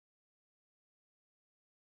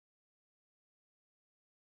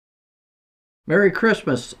Merry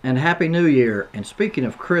Christmas and Happy New Year. And speaking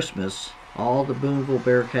of Christmas, all the Booneville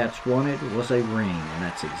Bearcats wanted was a ring, and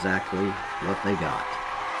that's exactly what they got.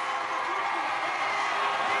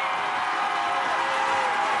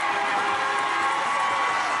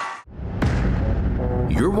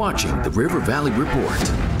 You're watching the River Valley Report.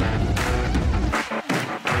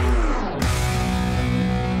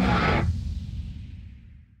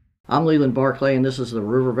 I'm Leland Barclay, and this is the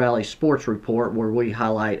River Valley Sports Report, where we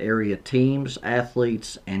highlight area teams,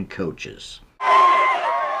 athletes, and coaches.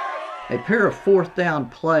 A pair of fourth down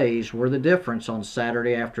plays were the difference on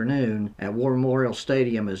Saturday afternoon at War Memorial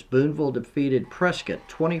Stadium as Booneville defeated Prescott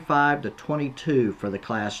 25-22 for the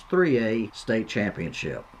Class 3A state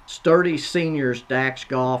championship. Sturdy seniors Dax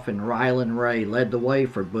Goff and Rylen Ray led the way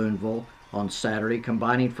for Booneville on Saturday,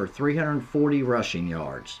 combining for 340 rushing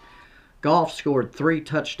yards. Goff scored 3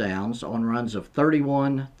 touchdowns on runs of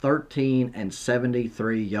 31, 13, and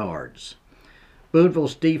 73 yards.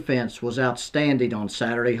 Booneville's defense was outstanding on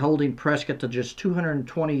Saturday, holding Prescott to just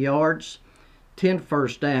 220 yards, 10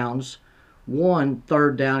 first downs, 1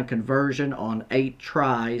 third down conversion on 8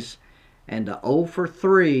 tries, and a 0 for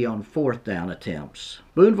 3 on fourth down attempts.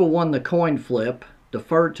 Booneville won the coin flip,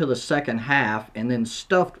 deferred to the second half, and then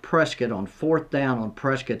stuffed Prescott on fourth down on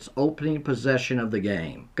Prescott's opening possession of the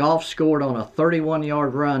game. Goff scored on a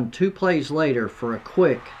 31-yard run 2 plays later for a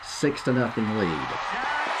quick 6-0 lead.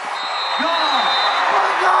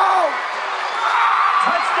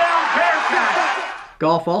 Touchdown Bearcats!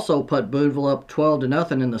 Goff also put Booneville up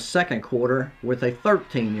 12-0 in the second quarter with a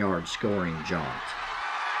 13-yard scoring jaunt.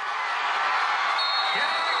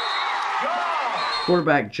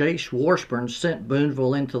 Quarterback Jace Washburn sent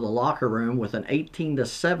Booneville into the locker room with an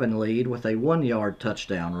 18-7 lead with a 1-yard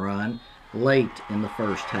touchdown run late in the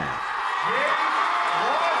first half.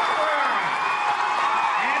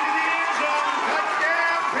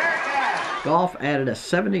 Goff added a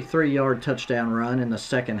 73-yard touchdown run in the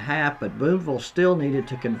second half, but Booneville still needed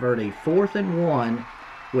to convert a 4th and 1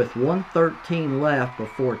 with 1:13 left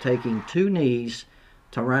before taking 2 knees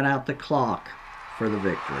to run out the clock for the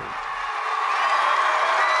victory.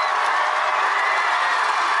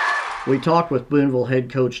 We talked with Booneville head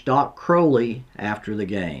coach Doc Crowley after the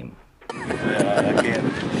game. I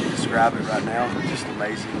can't describe it right now, but just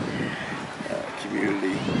amazing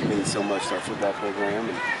community. It means so much to our football program,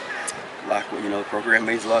 and the program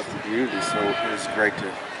means a lot to the community, so it's great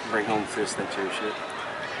to bring home the 5th state championship.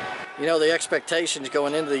 You know, the expectations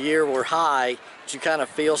going into the year were high. Did you kind of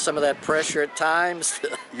feel some of that pressure at times?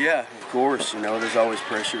 Yeah, of course. There's always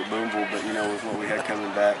pressure at Booneville, but with what we had coming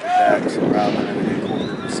back with Dax and Rylen and the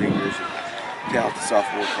corporate and seniors and talented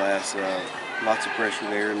sophomore class, lots of pressure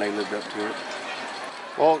there, and they lived up to it.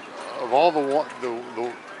 Well, of all the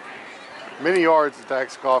many yards that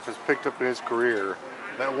Dax Goff has picked up in his career,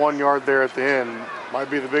 that 1 yard there at the end might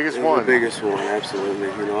be the biggest one. The biggest one, absolutely.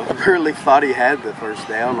 I really thought he had the first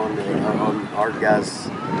down on our guys.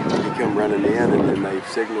 He come running in, and then they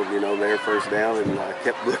signaled, their first down, and I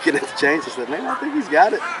kept looking at the chains and said, man, I think he's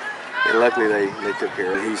got it. And luckily they took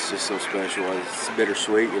care of it. He's just so special. It's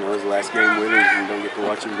bittersweet. His last game with him, you don't get to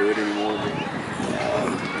watch him do it anymore.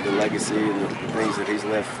 But the legacy and the things that he's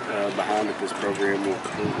left behind at this program will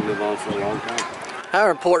live on for a long time. How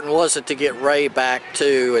important was it to get Ray back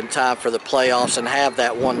too in time for the playoffs and have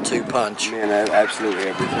that 1-2 punch? Man, absolutely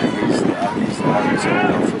everything. He's the heart and soul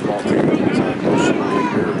of our football team. He's an emotional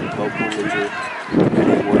leader, local leader, and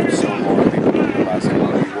he worked so hard. People don't realize how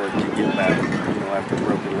hard he worked to get back. After a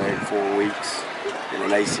broken leg, 4 weeks, and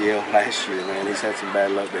an ACL last year, man, he's had some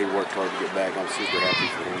bad luck, but he worked hard to get back. I'm super happy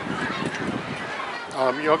for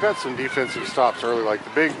him. I got some defensive stops early, like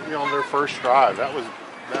the big, their first drive. That was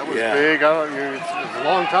yeah. Big. It was a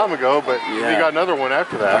long time ago, but you got another one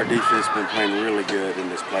after that. Our defense has been playing really good in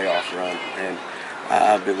this playoff run, and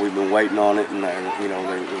we've been waiting on it. And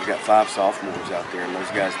we've got 5 sophomores out there, and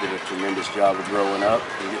those guys did a tremendous job of growing up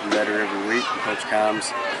and getting better every week. And Coach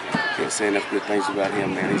Kimes, can't say enough good things about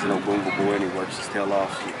him, man. He's an old Booneville boy, and he works his tail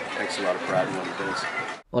off. He takes a lot of pride in what he does.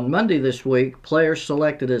 On Monday this week, players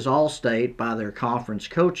selected as All-State by their conference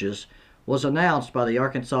coaches was announced by the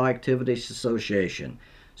Arkansas Activities Association.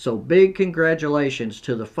 So big congratulations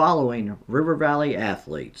to the following River Valley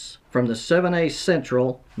athletes. From the 7A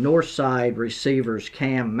Central, Northside receivers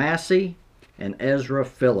Cam Massey and Ezra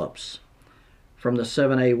Phillips. From the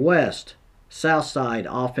 7A West, Southside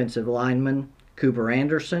offensive linemen Cooper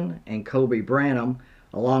Anderson and Kobe Branham,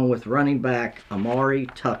 along with running back Amari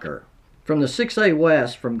Tucker. From the 6A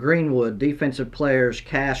West, from Greenwood, defensive players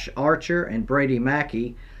Cash Archer and Brady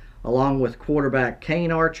Mackey, along with quarterback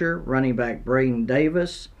Kane Archer, running back Braden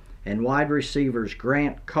Davis, and wide receivers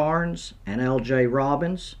Grant Carnes and L.J.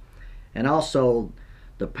 Robbins. and also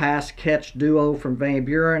the pass-catch duo from Van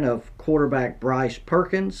Buren of quarterback Bryce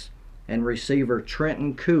Perkins and receiver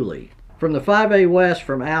Trenton Cooley. From the 5A West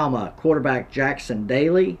from Alma, quarterback Jackson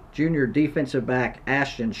Daly, junior defensive back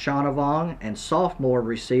Ashton Shaunavong, and sophomore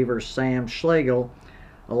receiver Sam Schlegel,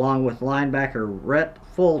 along with linebacker Rhett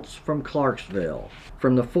Fultz from Clarksville.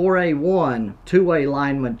 From the 4A1, two-way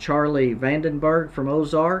lineman Charlie Vandenberg from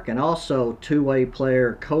Ozark, and also two-way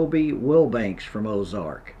player Kobe Wilbanks from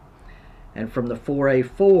Ozark. And from the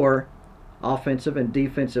 4A4, offensive and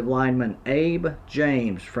defensive lineman Abe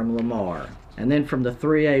James from Lamar. And then from the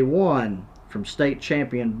 3A1, from state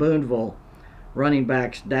champion Booneville, running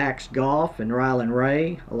backs Dax Goff and Rylen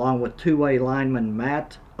Ray, along with two-way lineman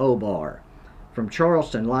Matt Obar. From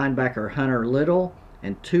Charleston, linebacker Hunter Little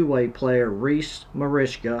and two-way player Reese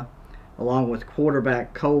Mariska, along with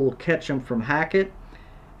quarterback Cole Ketchum from Hackett,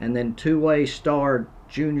 and then two-way star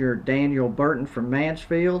junior Daniel Burton from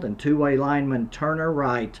Mansfield, and two-way lineman Turner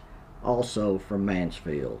Wright, also from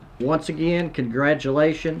Mansfield. Once again,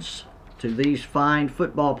 congratulations to these fine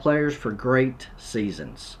football players for great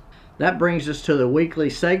seasons. That brings us to the weekly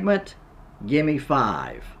segment, Gimme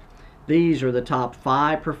 5. These are the top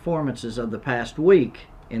 5 performances of the past week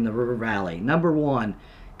in the River Valley. Number 1,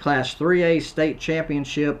 Class 3A State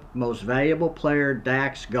Championship Most Valuable Player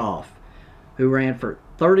Dax Goff, who ran for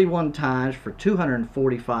 31 times for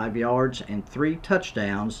 245 yards and 3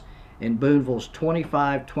 touchdowns in Booneville's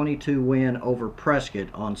 25-22 win over Prescott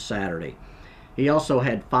on Saturday. He also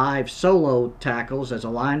had 5 solo tackles as a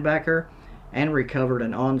linebacker and recovered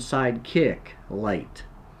an onside kick late.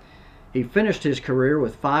 He finished his career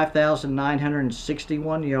with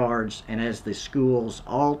 5,961 yards and as the school's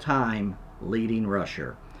all-time leading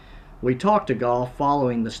rusher. We talked to Goff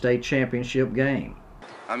following the state championship game.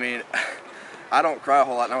 I mean, I don't cry a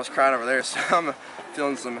whole lot, and I was crying over there, so I'm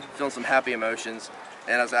feeling some happy emotions,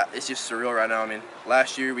 and it's just surreal right now. I mean,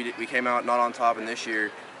 last year we came out not on top, and this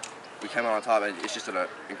year we came out on top, and it's just an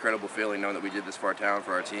incredible feeling knowing that we did this for our town,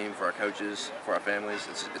 for our team, for our coaches, for our families.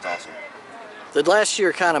 It's awesome. Did last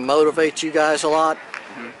year kind of motivate you guys a lot?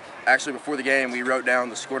 Mm-hmm. Actually, before the game, we wrote down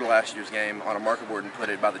the score to last year's game on a marker board and put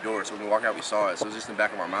it by the door, so when we walk out, we saw it. So it was just in the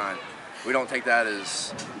back of our mind. We don't take that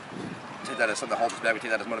as something that holds us back. We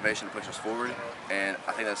take that as motivation to push us forward, and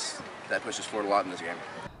I think that pushed us forward a lot in this game.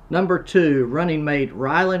 Number 2, running mate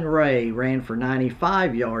Rylen Ray ran for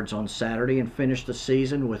 95 yards on Saturday and finished the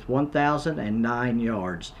season with 1,009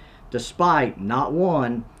 yards, despite not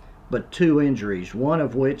one, but 2 injuries, one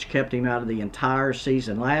of which kept him out of the entire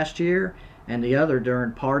season last year, and the other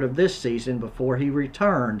during part of this season before he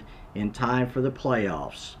returned in time for the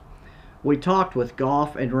playoffs. We talked with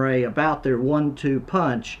Goff and Ray about their 1-2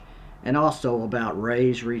 punch and also about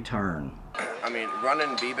Ray's return. I mean,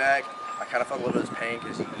 running B-back, I kind of felt a little bit of pain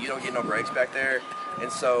because you don't get no breaks back there.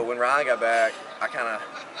 And so when Ryan got back, I kind of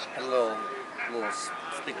had a little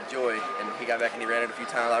stick of joy. And he got back and he ran it a few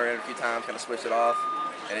times. I ran it a few times, kind of switched it off.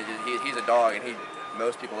 And he's a dog, and he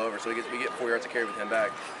mows people over. So we get 4 yards of carry with him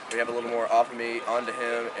back. We have a little more off of me, onto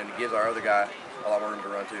him, and it gives our other guy a lot more room to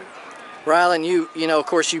run too. Rylen, you know, of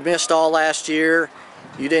course, you missed all last year.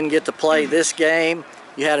 You didn't get to play this game.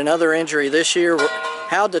 You had another injury this year.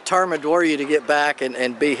 How determined were you to get back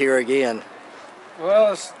and be here again?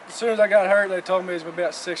 Well, as soon as I got hurt, they told me it was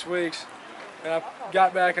about 6 weeks, and I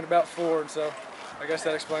got back in about 4, and so I guess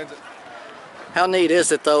that explains it. How neat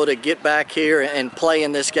is it, though, to get back here and play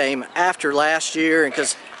in this game after last year?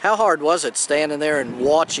 Because how hard was it standing there and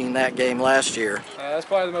watching that game last year? That's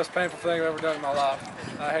probably the most painful thing I've ever done in my life.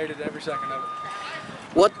 I hated every second of it.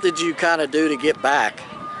 What did you kind of do to get back?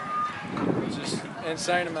 It was just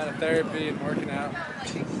insane amount of therapy and working out.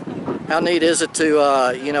 How neat is it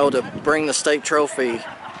to, you know, to bring the state trophy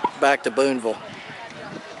back to Booneville?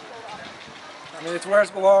 I mean, it's where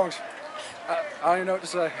it belongs. I don't even know what to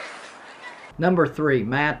say. Number 3,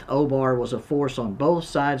 Matt Obar was a force on both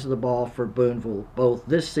sides of the ball for Booneville, both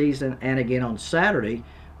this season and again on Saturday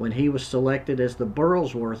when he was selected as the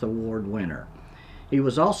Burlsworth Award winner. He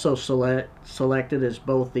was also selected as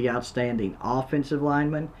both the outstanding offensive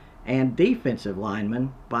lineman and defensive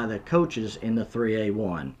lineman by the coaches in the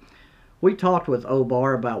 3A1. We talked with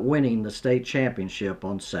Obar about winning the state championship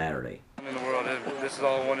on Saturday. In the world, this is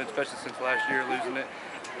all I wanted, especially since last year losing it.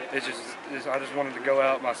 I just wanted to go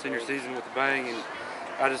out my senior season with a bang, and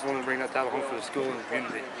I just wanted to bring that title home for the school and the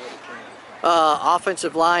community.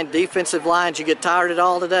 Offensive line, defensive line, did you get tired at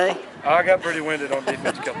all today? I got pretty winded on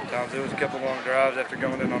defense a couple of times. It was a couple long drives after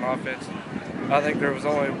going in on offense. I think there was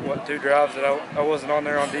only, 2 drives that I wasn't on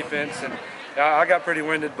there on defense, and I got pretty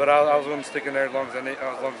winded, but I was willing to stick in there as long as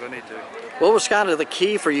I need to. What was kind of the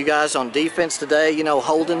key for you guys on defense today, you know,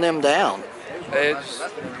 holding them down?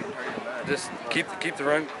 just keep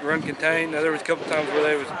the run contained. There was a couple times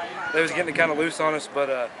where they was getting kind of loose on us,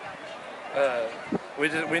 but we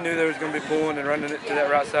knew they was going to be pulling and running it to that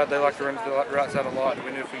right side. They like to run to the right side a lot, and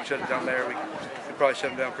we knew if we could shut it down there, we could probably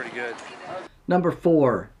shut them down pretty good. Number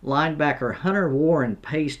 4, linebacker Hunter Warren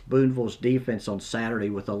paced Booneville's defense on Saturday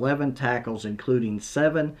with 11 tackles, including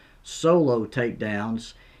 7 solo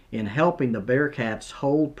takedowns, in helping the Bearcats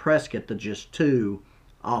hold Prescott to just 2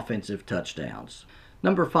 offensive touchdowns.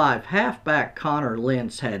 Number 5, halfback Connor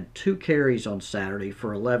Lentz had 2 carries on Saturday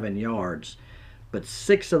for 11 yards, but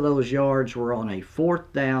 6 of those yards were on a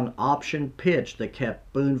 4th down option pitch that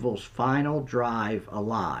kept Booneville's final drive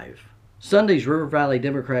alive. Sunday's River Valley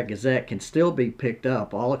Democrat-Gazette can still be picked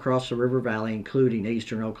up all across the River Valley, including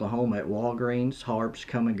eastern Oklahoma at Walgreens, Harps,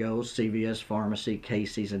 Come & Go's, CVS Pharmacy,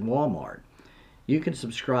 Casey's, and Walmart. You can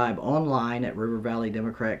subscribe online at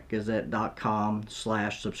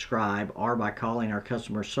rivervalleydemocratgazette.com/subscribe or by calling our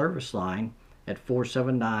customer service line at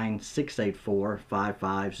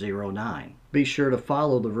 479-684-5509. Be sure to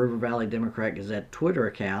follow the River Valley Democrat-Gazette Twitter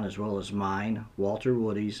account as well as mine, Walter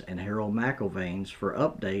Woody's, and Harold McIlvain's for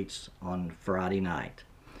updates on Friday night.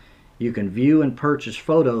 You can view and purchase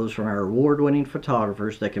photos from our award-winning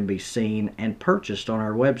photographers that can be seen and purchased on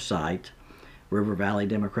our website,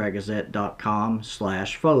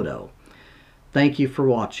 rivervalleydemocratgazette.com/photo. Thank you for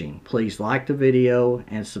watching. Please like the video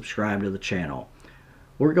and subscribe to the channel.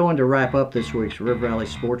 We're going to wrap up this week's River Valley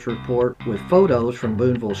Sports Report with photos from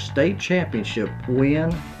Booneville's state championship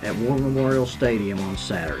win at War Memorial Stadium on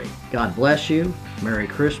Saturday. God bless you, Merry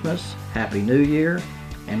Christmas, Happy New Year,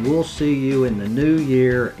 and we'll see you in the new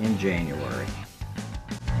year in January.